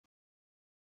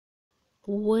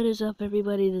What is up,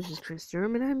 everybody? This is Chris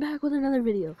Durham, and I'm back with another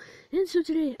video. And so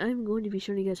today, I'm going to be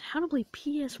showing you guys how to play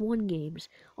PS1 games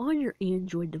on your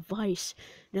Android device.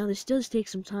 Now, this does take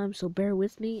some time, so bear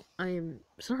with me. I am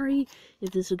sorry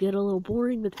if this will get a little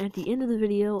boring, but at the end of the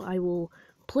video, I will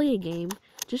play a game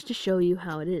just to show you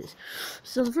how it is.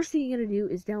 So the first thing you gotta do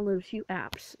is download a few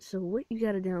apps. So what you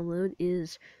gotta download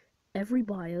is Every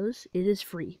BIOS. It is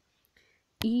free.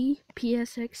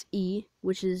 EPSXE,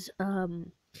 which is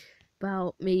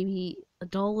about maybe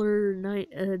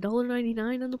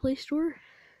 $1.99 on the Play Store,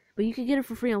 but you can get it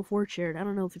for free on 4chan. I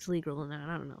don't know if it's legal or not.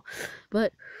 I don't know,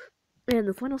 and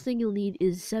the final thing you'll need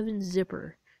is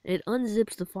 7-zipper. It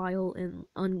unzips the file and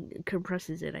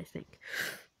uncompresses it, I think.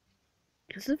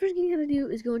 So the first thing you gotta do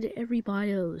is go into Every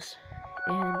BIOS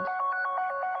and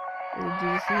do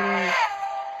this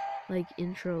little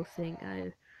intro thing.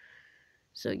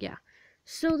 So yeah.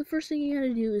 So the first thing you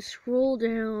gotta do is scroll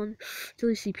down till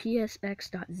you see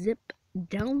psx.zip.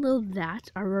 Download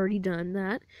that. I've already done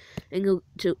that. And go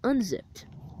to unzipped.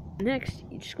 Next,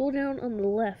 you scroll down on the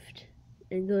left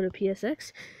and go to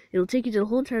PSX. It'll take you to the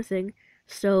whole entire thing.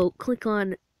 So click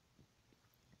on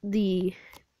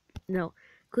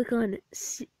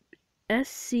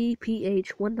SCPH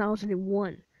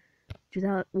 1001.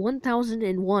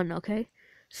 1001, okay?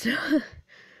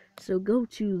 So go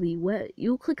to the web.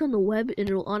 You'll click on the web and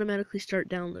it'll automatically start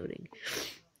downloading.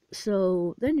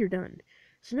 So then you're done.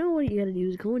 So now what you gotta do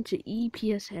is go into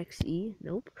EPSXE.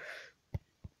 Nope.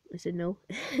 I said no.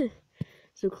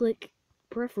 So click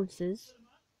Preferences.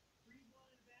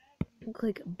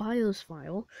 Click BIOS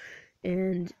file.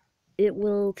 And it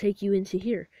will take you into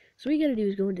here. So what you gotta do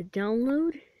is go into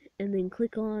Download. And then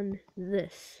click on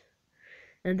this.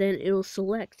 And then it'll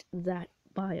select that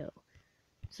bio.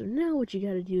 So now what you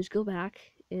gotta do is go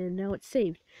back, and now it's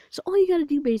saved. So all you gotta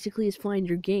do basically is find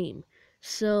your game.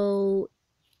 So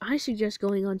I suggest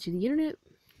going onto the internet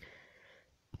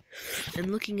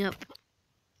and looking up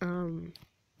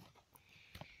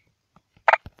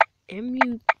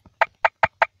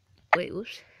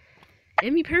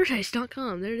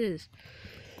emuparadise.com. There it is.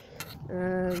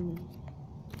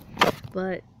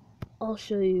 But I'll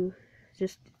show you.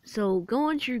 So go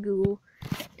onto your Google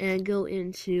and go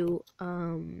into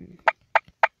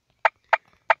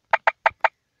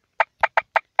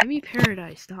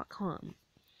emuparadise.com,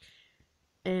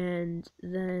 and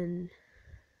then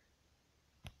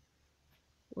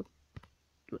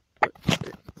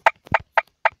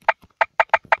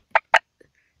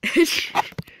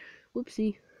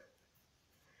whoopsie.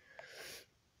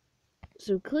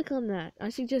 So click on that. I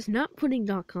suggest not putting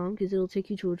 .com because it'll take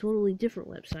you to a totally different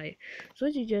website. So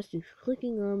I suggest is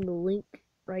clicking on the link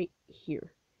right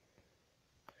here.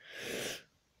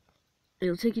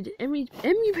 It'll take you to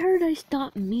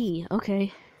emuparadise.me.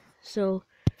 Okay, so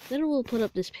then it will put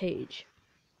up this page.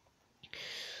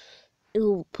 It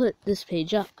will put this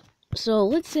page up. So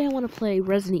let's say I want to play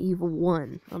Resident Evil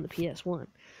 1 on the PS1.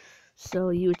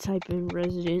 So you would type in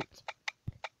Resident.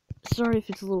 Sorry if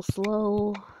it's a little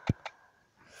slow.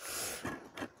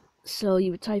 So you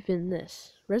would type in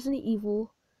this, Resident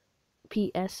Evil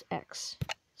PSX.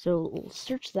 So we'll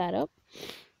search that up.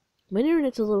 My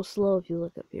internet's a little slow if you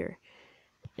look up here.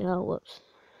 Whoops.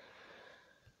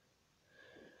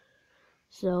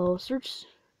 So search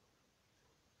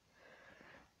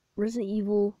Resident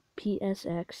Evil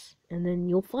PSX, and then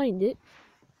you'll find it.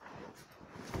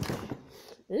 And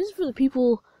this is for the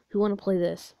people who want to play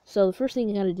this. So the first thing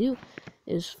you gotta do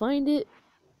is find it.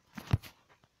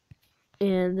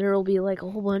 And there will be like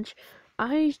a whole bunch.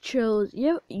 I chose,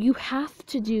 you have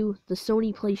to do the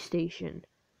Sony PlayStation.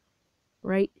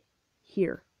 Right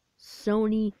here.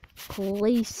 Sony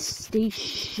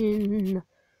PlayStation.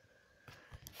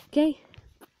 Okay?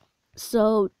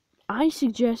 So, I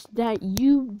suggest that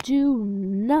you do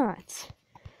not.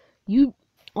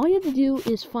 All you have to do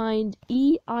is find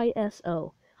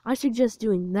EISO. I suggest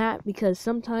doing that because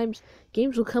sometimes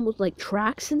games will come with like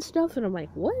tracks and stuff, and I'm like,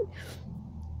 what?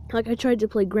 Like, I tried to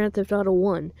play Grand Theft Auto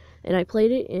 1, and I played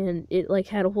it, and it,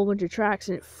 had a whole bunch of tracks,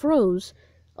 and it froze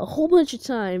a whole bunch of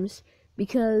times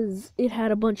because it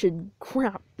had a bunch of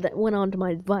crap that went onto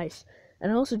my device.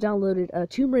 And I also downloaded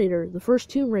Tomb Raider, the first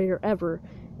Tomb Raider ever,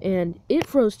 and it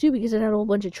froze too because it had a whole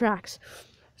bunch of tracks.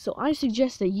 So I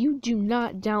suggest that you do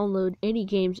not download any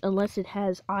games unless it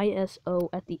has ISO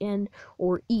at the end,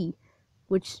 or E,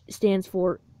 which stands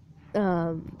for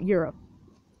Europe.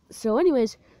 So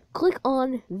anyways, click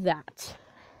on that.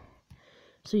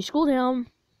 So you scroll down,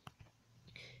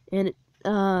 and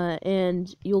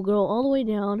you'll go all the way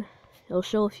down. It'll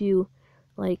show a few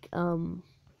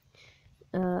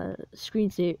screen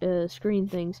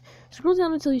things. Scroll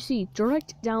down until you see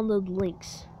direct download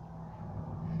links.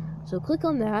 So click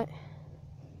on that,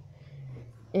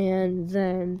 and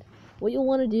then what you'll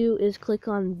want to do is click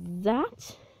on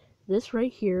this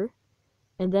right here,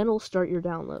 and then it'll start your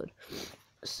download.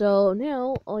 So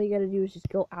now all you gotta do is just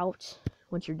go out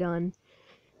once you're done,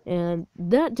 and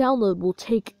that download will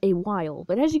take a while.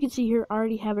 But as you can see here, I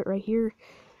already have it right here.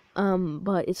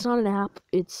 But it's not an app,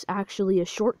 it's actually a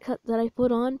shortcut that I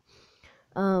put on.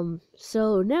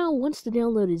 So now once the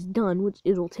download is done, which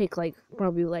it'll take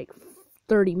probably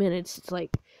 30 minutes, it's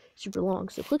like super long.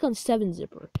 So click on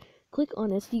 7-zipper, click on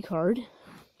SD card,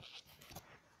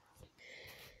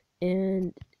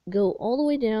 and go all the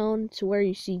way down to where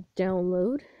you see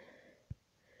download,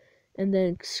 and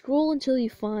then scroll until you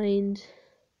find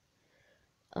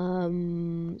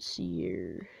let's see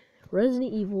here,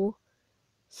 Resident Evil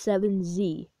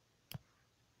 7Z.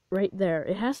 Right there.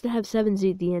 It has to have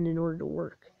 7Z at the end in order to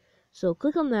work. So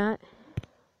click on that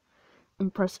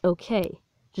and press OK.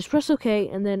 Just press OK,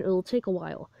 and then it'll take a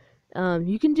while.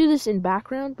 You can do this in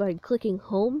background by clicking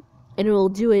home, and it will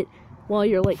do it while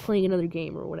you're playing another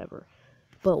game or whatever.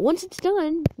 But once it's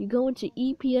done, you go into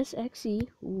EPSXE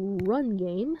run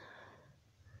game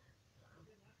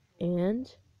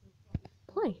and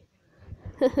play.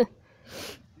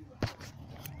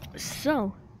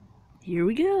 So here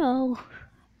we go.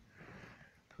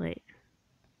 Wait.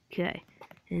 Okay.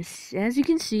 As you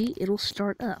can see, it'll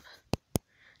start up.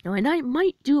 Now, I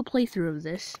might do a playthrough of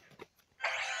this.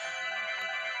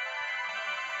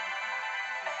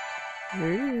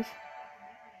 There it is.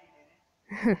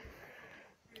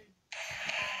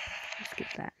 Let's get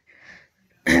that.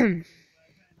 And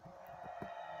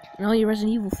all you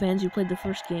Resident Evil fans who played the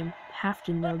first game have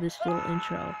to know this little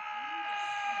intro.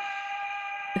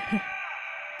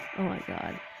 Oh my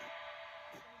god.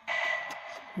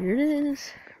 Here it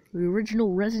is. The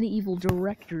original Resident Evil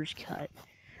Director's Cut,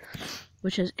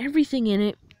 which has everything in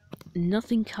it,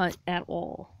 nothing cut at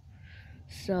all.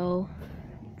 So,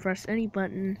 press any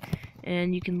button,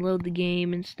 and you can load the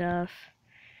game and stuff.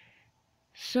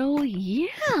 So,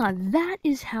 yeah, that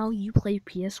is how you play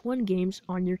PS1 games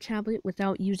on your tablet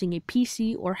without using a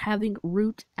PC or having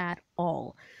root at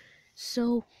all.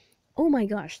 So, oh my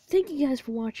gosh, thank you guys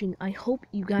for watching. I hope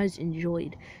you guys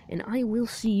enjoyed, and I will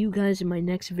see you guys in my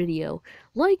next video.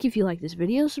 Like if you like this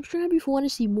video, subscribe if you want to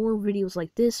see more videos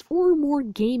like this, or more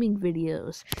gaming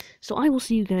videos. So I will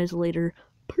see you guys later.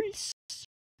 Peace!